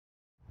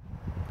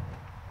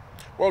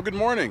Well, good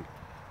morning.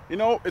 You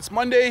know, it's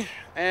Monday,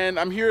 and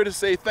I'm here to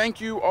say thank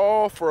you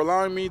all for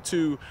allowing me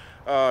to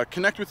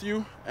connect with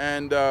you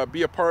and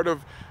be a part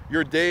of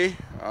your day,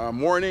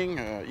 morning,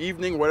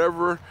 evening,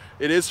 whatever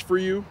it is for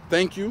you.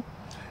 Thank you.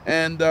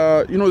 And,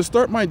 you know, to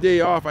start my day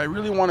off, I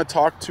really want to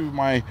talk to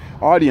my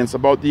audience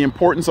about the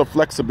importance of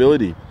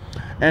flexibility.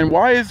 And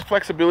why is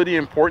flexibility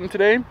important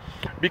today?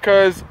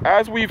 Because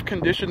as we've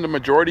conditioned the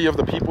majority of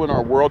the people in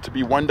our world to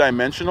be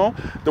one-dimensional,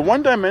 the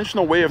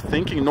one-dimensional way of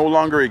thinking no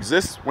longer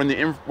exists when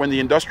the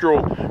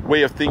industrial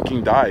way of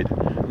thinking died.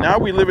 Now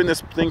we live in this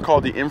thing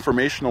called the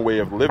informational way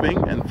of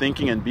living and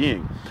thinking and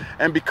being.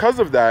 And because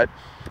of that,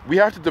 we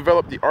have to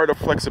develop the art of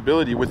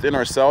flexibility within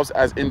ourselves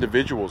as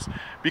individuals.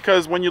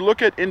 Because when you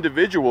look at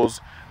individuals,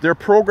 they're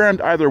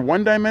programmed either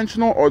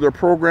one-dimensional or they're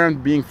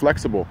programmed being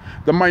flexible.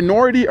 The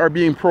minority are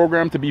being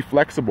programmed to be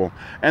flexible.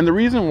 And the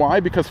reason why,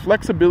 because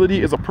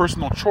flexibility is a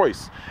personal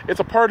choice. It's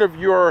a part of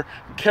your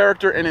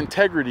character and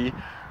integrity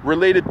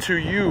related to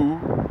you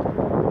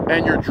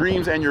and your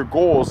dreams and your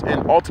goals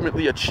and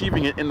ultimately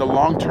achieving it in the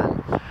long term.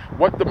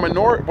 What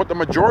the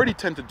majority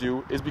tend to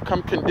do is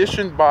become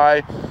conditioned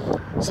by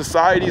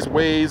society's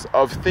ways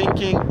of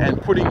thinking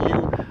and putting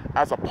you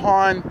as a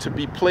pawn to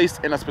be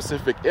placed in a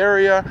specific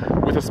area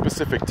with a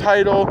specific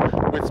title,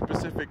 with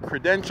specific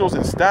credentials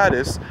and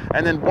status.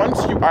 And then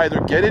once you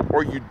either get it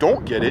or you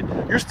don't get it,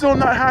 you're still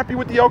not happy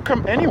with the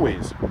outcome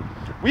anyways.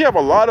 We have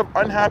a lot of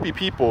unhappy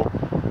people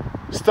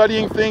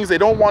studying things they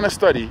don't want to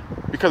study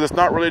because it's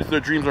not related to their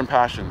dreams and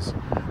passions.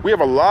 We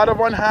have a lot of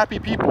unhappy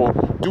people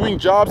doing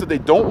jobs that they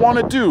don't want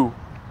to do,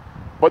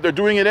 but they're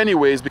doing it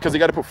anyways because they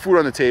got to put food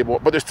on the table,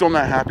 but they're still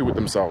not happy with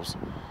themselves.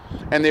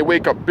 And they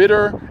wake up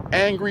bitter,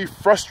 angry,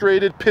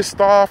 frustrated, pissed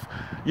off.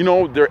 You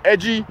know, they're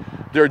edgy,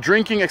 they're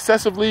drinking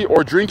excessively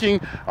or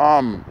drinking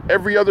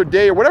every other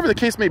day or whatever the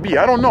case may be.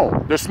 I don't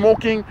know. They're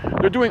smoking,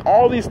 they're doing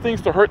all these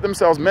things to hurt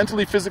themselves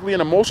mentally, physically,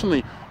 and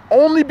emotionally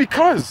only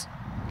because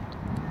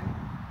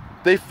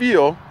they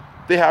feel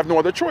they have no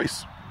other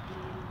choice.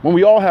 When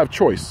we all have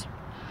choice,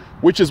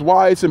 which is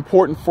why it's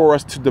important for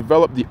us to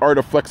develop the art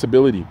of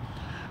flexibility.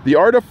 The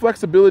art of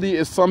flexibility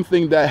is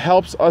something that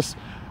helps us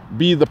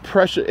be the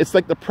pressure. It's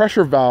like the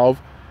pressure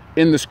valve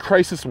in this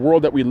crisis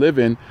world that we live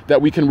in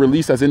that we can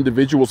release as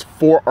individuals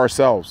for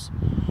ourselves.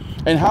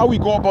 And how we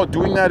go about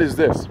doing that is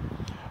this.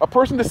 A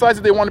person decides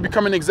that they want to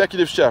become an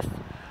executive chef.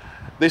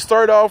 They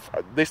start off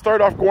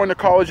going to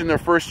college in their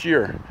first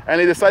year and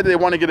they decide that they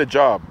want to get a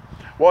job.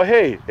 Well,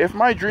 hey, if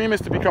my dream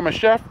is to become a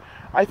chef,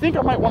 I think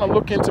I might want to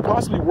look into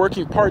possibly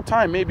working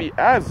part-time, maybe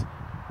as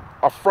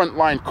a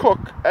frontline cook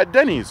at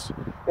Denny's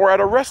or at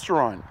a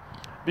restaurant.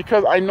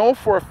 Because I know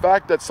for a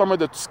fact that some of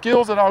the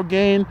skills that I'll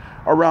gain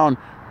around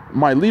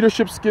my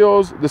leadership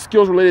skills, the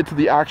skills related to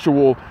the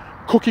actual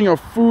cooking of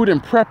food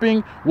and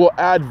prepping will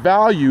add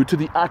value to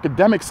the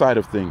academic side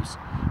of things.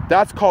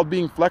 That's called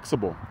being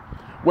flexible.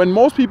 When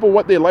most people,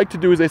 what they like to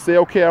do is they say,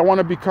 okay, I want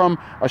to become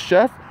a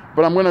chef,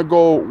 but I'm going to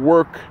go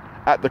work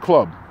at the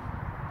club.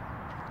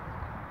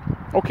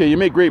 Okay, you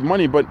make great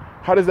money, but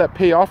how does that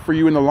pay off for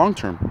you in the long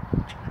term?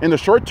 In the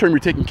short term, you're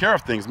taking care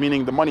of things,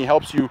 meaning the money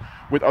helps you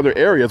with other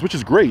areas, which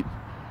is great.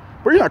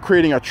 But you're not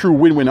creating a true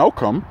win-win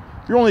outcome.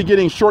 You're only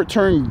getting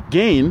short-term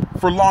gain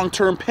for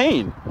long-term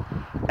pain.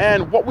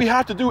 And what we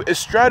have to do is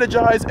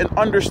strategize and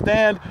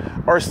understand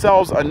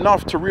ourselves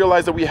enough to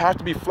realize that we have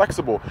to be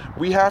flexible.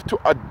 We have to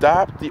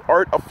adopt the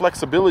art of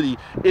flexibility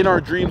in our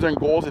dreams and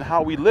goals and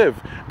how we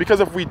live. Because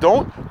if we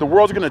don't, the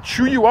world's going to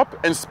chew you up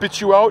and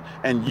spit you out,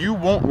 and you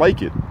won't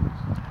like it.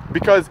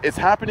 Because it's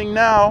happening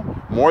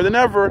now more than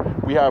ever.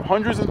 We have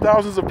hundreds and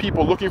thousands of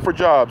people looking for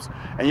jobs,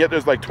 and yet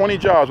there's like 20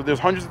 jobs, but there's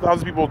hundreds of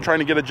thousands of people trying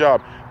to get a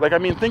job. Like, I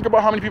mean, think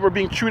about how many people are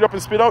being chewed up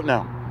and spit out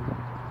now.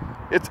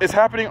 It's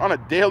happening on a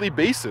daily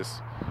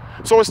basis.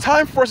 So it's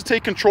time for us to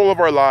take control of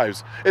our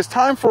lives. It's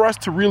time for us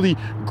to really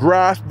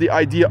grasp the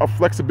idea of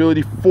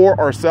flexibility for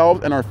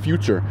ourselves and our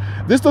future.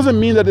 This doesn't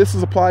mean that this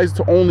applies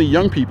to only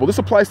young people. This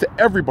applies to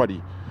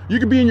everybody. You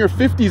could be in your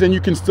 50s and you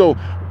can still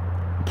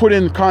put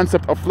in the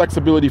concept of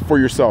flexibility for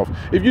yourself.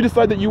 If you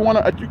decide that you want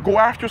to go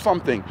after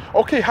something,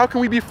 okay, how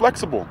can we be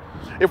flexible?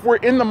 If we're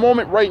in the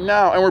moment right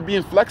now and we're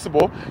being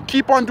flexible,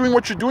 keep on doing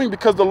what you're doing,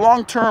 because the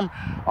long-term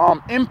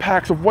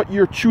impacts of what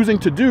you're choosing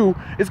to do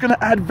is going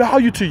to add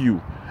value to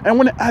you. And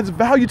when it adds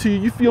value to you,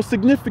 you feel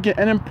significant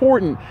and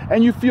important,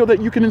 and you feel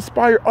that you can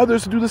inspire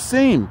others to do the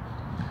same.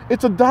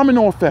 It's a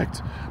domino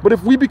effect. But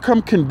if we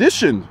become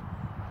conditioned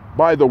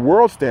by the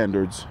world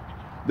standards,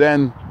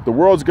 then the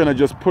world's going to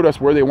just put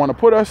us where they want to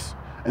put us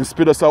and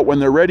spit us out when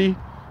they're ready,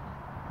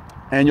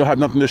 and you'll have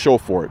nothing to show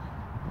for it.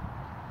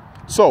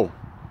 So,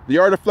 the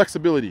art of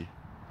flexibility,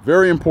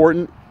 very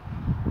important.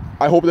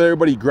 I hope that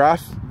everybody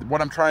grasps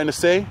what I'm trying to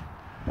say.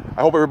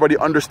 I hope everybody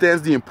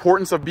understands the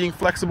importance of being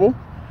flexible.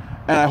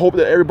 And I hope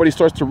that everybody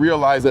starts to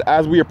realize that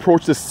as we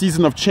approach this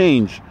season of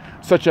change,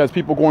 such as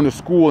people going to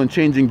school and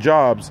changing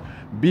jobs,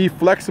 be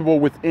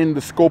flexible within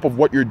the scope of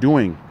what you're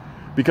doing.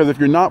 Because if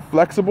you're not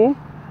flexible,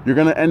 you're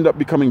going to end up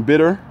becoming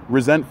bitter,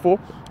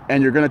 resentful,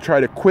 and you're going to try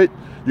to quit.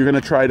 You're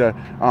going to try to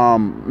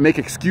make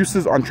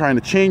excuses on trying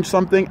to change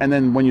something. And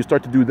then when you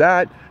start to do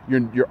that,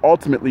 you're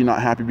ultimately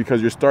not happy,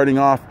 because you're starting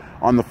off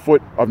on the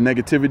foot of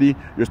negativity.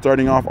 You're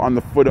starting off on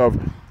the foot of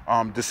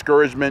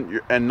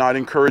discouragement and not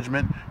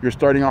encouragement. You're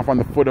starting off on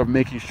the foot of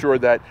making sure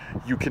that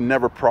you can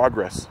never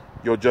progress.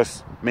 You'll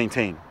just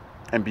maintain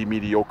and be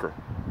mediocre.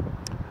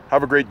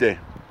 Have a great day.